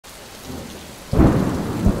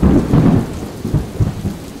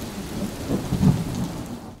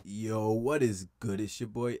Yo, what is good? It's your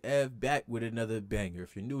boy Ev back with another banger.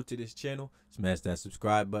 If you're new to this channel, smash that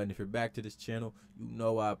subscribe button. If you're back to this channel, you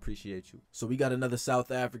know I appreciate you. So we got another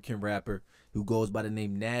South African rapper who goes by the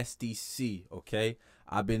name Nasty C, okay?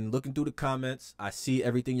 I've been looking through the comments. I see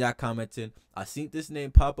everything y'all commenting. I seen this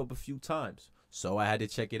name pop up a few times, so I had to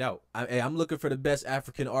check it out. I'm looking for the best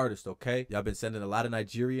African artist, okay? Y'all been sending a lot of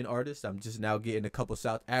Nigerian artists. I'm just now getting a couple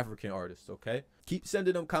South African artists, okay? Keep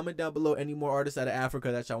sending them. Comment down below any more artists out of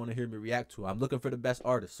Africa that y'all want to hear me react to. I'm looking for the best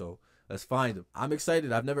artists, so let's find them. I'm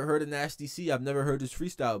excited. I've never heard of Nasty C. I've never heard his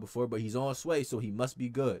freestyle before, but he's on Sway, so he must be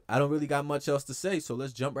good. I don't really got much else to say, so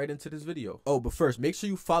let's jump right into this video. Oh, but first, make sure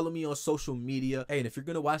you follow me on social media. Hey, and if you're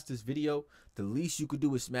going to watch this video, the least you could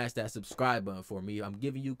do is smash that subscribe button for me. I'm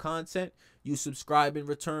giving you content. You subscribe in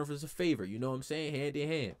return for a favor. You know what I'm saying? Hand in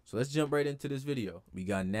hand. So let's jump right into this video. We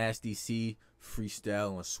got Nasty C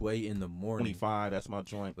freestyle on Sway in the morning. 25, that's my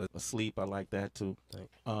joint. Asleep, I like that too.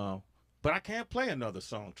 But I can't play another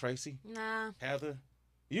song, Tracy. Nah. Heather,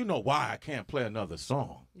 you know why I can't play another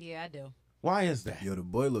song. Yeah, I do. Why is that? Yo, the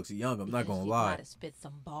boy looks young. I'm not gonna lie. Gotta spit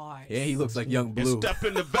some bars. Yeah, he looks like Young Blue. And step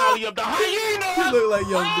in the valley of the hyena. He look like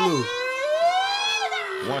Young Blue.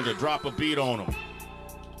 One to drop a beat on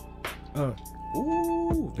him.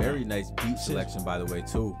 Ooh, very nice beat selection, by the way,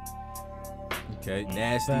 too. Okay,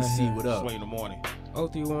 Nasty C, what up? Sway in the morning.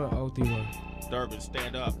 031. Durban,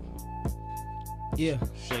 stand up. Yeah.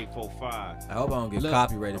 Shade 45. I hope I don't get Look,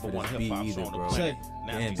 copyrighted for this beat either, bro. Check.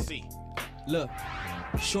 Nasty C. Look,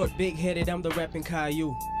 short, big-headed, I'm the rapping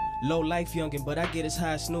Caillou. Low life youngin', but I get as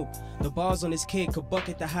high as Snoop. The bars on this kid could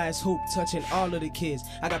bucket the highest hoop, touching all of the kids.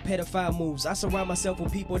 I got pedophile moves. I surround myself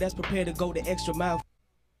with people that's prepared to go the extra mile.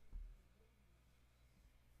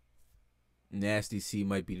 Nasty C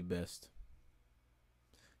might be the best.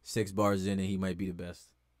 6 bars in and he might be the best.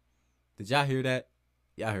 Did y'all hear that?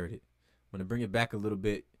 Y'all heard it. I'm gonna bring it back a little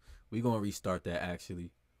bit. We gonna restart that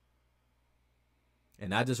actually.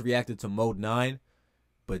 And I just reacted to Mode 9,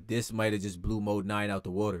 but this might have just blew Mode 9 out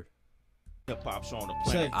the water. Hip hop's on the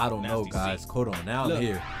planet. I don't know, guys. Hold on, now I'm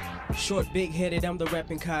here. Short, big-headed, I'm the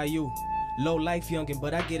rapping Caillou. Low life youngin',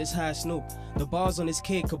 but I get as high as Snoop. The bars on this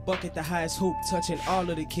kid could bucket the highest hoop, touching all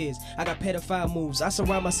of the kids. I got pedophile moves. I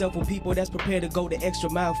surround myself with people that's prepared to go the extra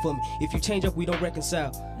mile for me. If you change up, we don't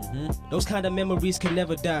reconcile. Those kind of memories can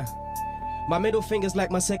never die. My middle finger's like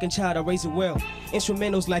my second child, I raise it well.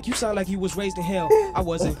 Instrumentals like you sound like you was raised in hell. I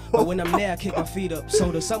wasn't, but when I'm there, I kick my feet up.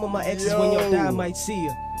 So to some of my exes, when y'all die, I might see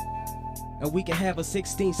ya. And we can have a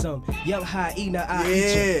 16-some. Young high eater, I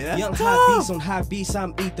eat ya. Young high beast on high beast,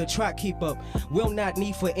 I'm ether. Try keep up. Will not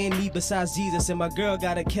need for any besides Jesus. And my girl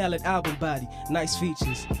got a Khaled album body. Nice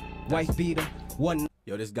features. Wife beater. One.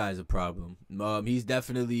 Yo, this guy's a problem. He's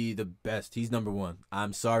definitely the best. He's #1.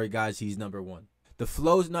 I'm sorry, guys. He's #1. The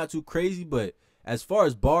flow's not too crazy, but as far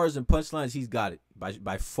as bars and punchlines, he's got it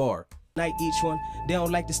by far. Night each one. They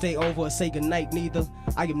don't like to stay over or say goodnight neither.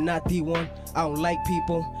 I am not the one. I don't like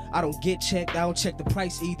people. I don't get checked. I don't check the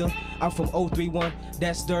price either. I'm from 031.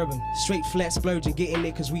 That's Durban. Straight flat splurging, getting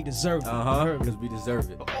it cause we deserve it. Because we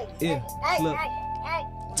deserve it. Yeah, look.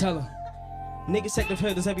 Tell her. Niggas take the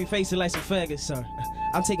feathers every face it like some faggots, sir.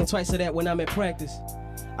 I'm taking twice of that when I'm at practice.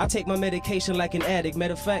 I take my medication like an addict.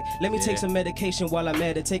 Matter of fact, let me take some medication while I'm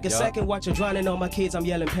at it. Take a second, watch her drowning on my kids. I'm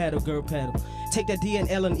yelling paddle, girl, paddle. Take that D and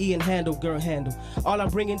L and E and handle, girl, handle. All I'm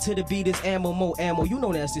bringing to the beat is ammo, more ammo. You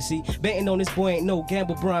know that's to see. Betting on this boy ain't no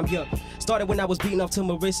gamble, bro, I'm yuck. Started when I was beating off to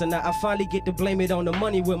Marissa. Now I finally get to blame it on the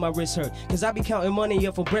money when my wrist hurt. Cause I be counting money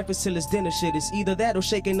up for breakfast till it's dinner shit. It's either that or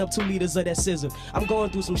shaking up 2 liters of that scissor. I'm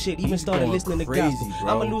going through some shit, even started listening to gospel.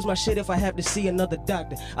 I'ma lose my shit if I have to see another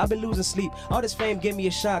doctor. I've been losing sleep. All this fame give me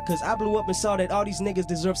a shot. Cause I blew up and saw that all these niggas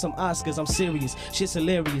deserve some Oscars. I'm serious. Shit's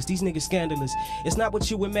hilarious. These niggas scandalous. It's not what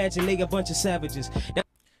you imagine. They a bunch of savages.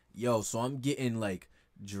 Yo, so I'm getting like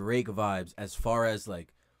Drake vibes as far as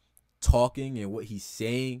like talking and what he's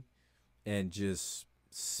saying and just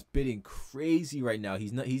spitting crazy right now.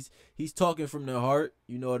 He's talking from the heart,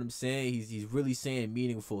 you know what I'm saying? He's really saying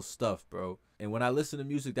meaningful stuff, bro. And when I listen to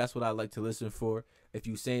music, that's what I like to listen for. If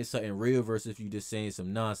you saying something real versus if you just saying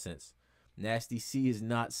some nonsense. Nasty C is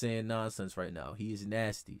not saying nonsense right now. He is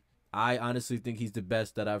nasty. I honestly think he's the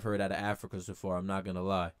best that I've heard out of Africa so far. I'm not gonna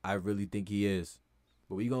lie. I really think he is.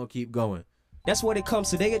 But we gonna keep going. That's what it comes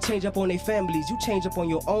to. They change up on their families. You change up on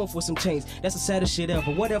your own for some change. That's the saddest shit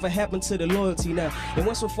ever. Whatever happened to the loyalty now? It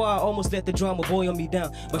went so far, I almost let the drama boil me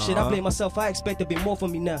down. But shit, I blame myself. I expect a bit more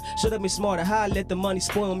from me now. Should have been smarter. How I let the money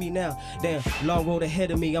spoil me now? Damn, long road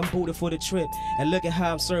ahead of me. I'm booted for the trip. And look at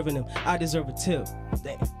how I'm serving them. I deserve a tip.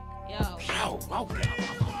 Damn. Yo.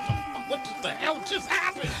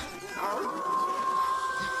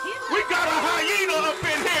 up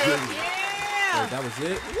in here. Wait, that was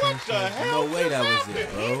it? What the hell? No way that was it,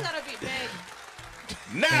 bro. He's gonna be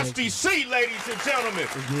big. Nasty C, ladies and gentlemen.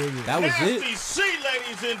 That was it? Nasty C,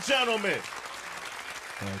 ladies and gentlemen.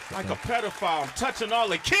 Like a pedophile, I'm touching all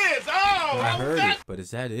the kids. Oh, I heard it, but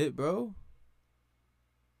is that it, bro?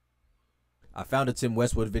 I found a Tim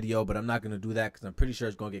Westwood video, but I'm not going to do that because I'm pretty sure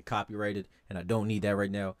it's going to get copyrighted, and I don't need that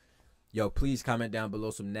right now. Yo, please comment down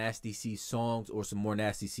below some Nasty C songs or some more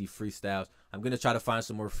Nasty C freestyles. I'm going to try to find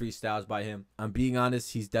some more freestyles by him. I'm being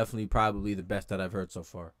honest, he's definitely probably the best that I've heard so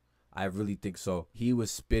far. I really think so. He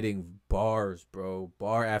was spitting bars, bro,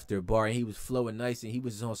 bar after bar, and he was flowing nice, and he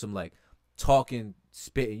was on some, like, talking,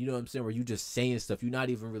 spitting, you know what I'm saying, where you just saying stuff. You're not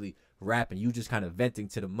even really rapping. You just kind of venting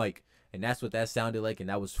to the mic, and that's what that sounded like, and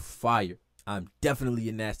that was fire. I'm definitely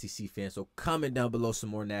a Nasty C fan, so comment down below some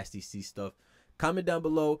more Nasty C stuff. Comment down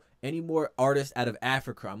below any more artists out of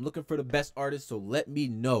Africa. I'm looking for the best artists, so let me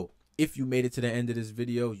know. If you made it to the end of this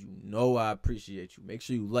video, you know I appreciate you. Make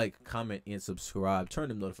sure you like, comment, and subscribe. Turn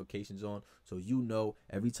them notifications on so you know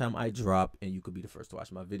every time I drop, and you could be the first to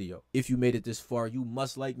watch my video. If you made it this far, you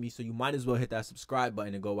must like me, so you might as well hit that subscribe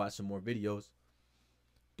button and go watch some more videos.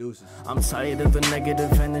 Deuces. I'm tired of the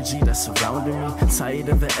negative energy that's surrounding me. Tired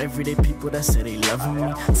of the everyday people that say they loving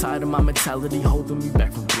me. Tired of my mentality holding me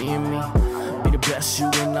back from being me. Be the best you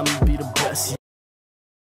and I'm